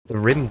The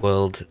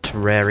Rimworld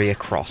Terraria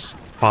Cross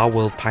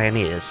Farworld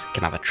Pioneers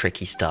can have a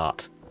tricky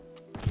start.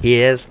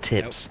 Here's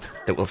tips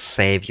that will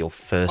save your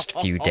first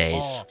few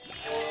days.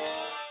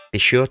 Be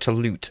sure to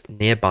loot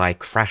nearby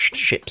crashed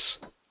ships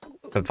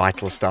for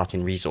vital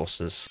starting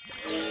resources.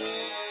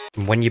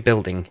 And when you're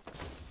building,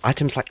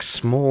 items like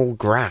small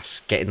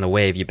grass get in the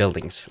way of your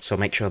buildings, so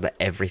make sure that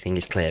everything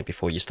is clear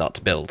before you start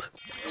to build.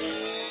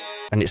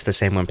 And it's the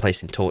same when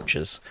placing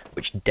torches,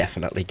 which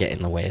definitely get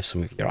in the way of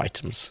some of your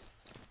items.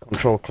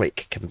 Control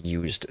click can be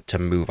used to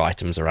move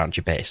items around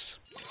your base.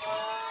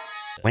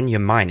 When you're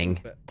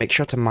mining, make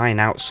sure to mine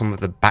out some of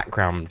the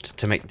background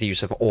to make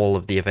use of all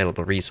of the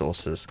available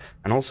resources,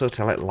 and also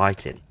to let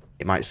light in.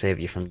 It might save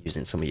you from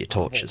using some of your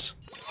torches.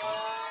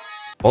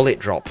 Bullet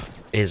drop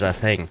is a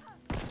thing,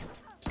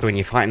 so when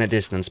you're fighting at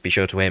distance, be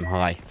sure to aim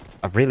high.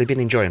 I've really been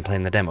enjoying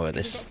playing the demo of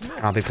this,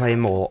 and I'll be playing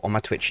more on my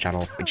Twitch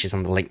channel, which is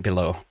on the link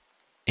below.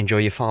 Enjoy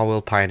your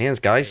Farworld Pioneers,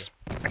 guys.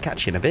 I'll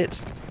catch you in a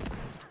bit.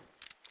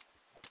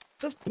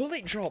 That's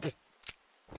bullet drop!